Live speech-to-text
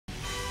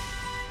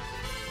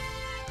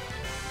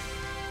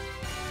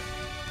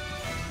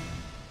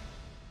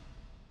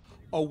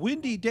A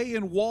windy day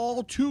in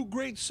Wall, two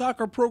great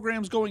soccer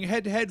programs going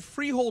head-to-head.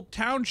 Freehold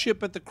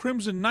Township at the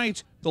Crimson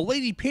Knights. The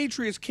Lady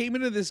Patriots came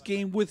into this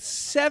game with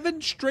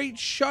 7 straight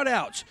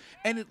shutouts,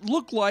 and it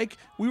looked like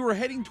we were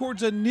heading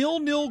towards a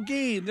 0-0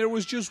 game. There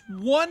was just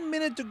 1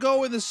 minute to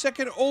go in the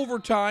second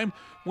overtime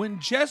when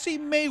Jesse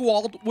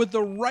Maywald with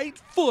the right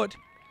foot.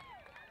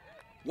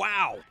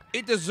 Wow,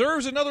 it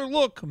deserves another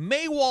look.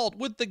 Maywald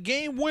with the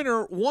game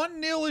winner.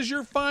 1-0 is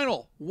your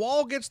final.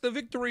 Wall gets the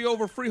victory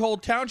over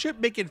Freehold Township,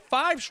 making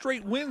 5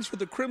 straight wins for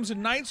the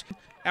Crimson Knights.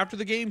 After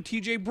the game,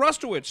 TJ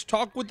Brustowitz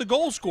talked with the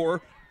goal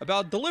scorer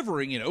about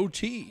delivering in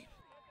OT.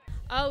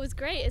 Oh, it was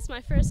great. It's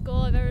my first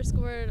goal I've ever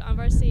scored on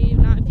varsity,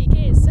 not in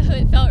PKs, so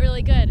it felt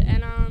really good.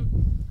 And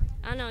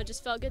I don't know, it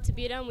just felt good to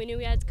beat them. We knew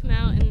we had to come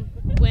out and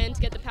win to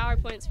get the power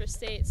points for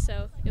state,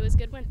 so it was a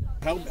good win.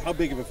 How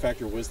big of a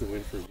factor was the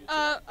win for you?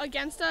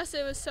 Against us,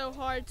 it was so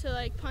hard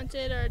to punt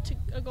it or to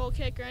a goal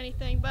kick or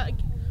anything, but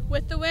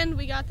with the win,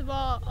 we got the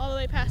ball all the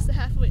way past the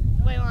halfway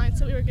line,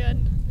 so we were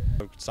good.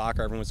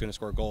 Soccer, everyone's going to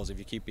score goals if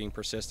you keep being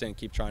persistent,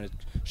 keep trying to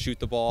shoot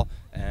the ball,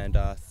 and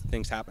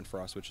things happen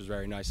for us, which was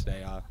very nice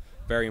today.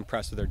 Very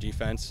impressed with their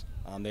defense.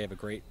 They have a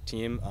great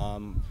team.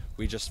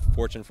 We just,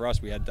 fortunate for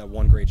us, we had that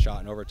one great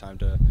shot in overtime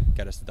to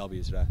get us the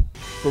W today.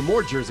 For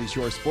more Jersey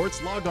Shore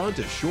sports, log on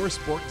to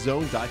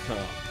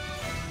shoresportzone.com.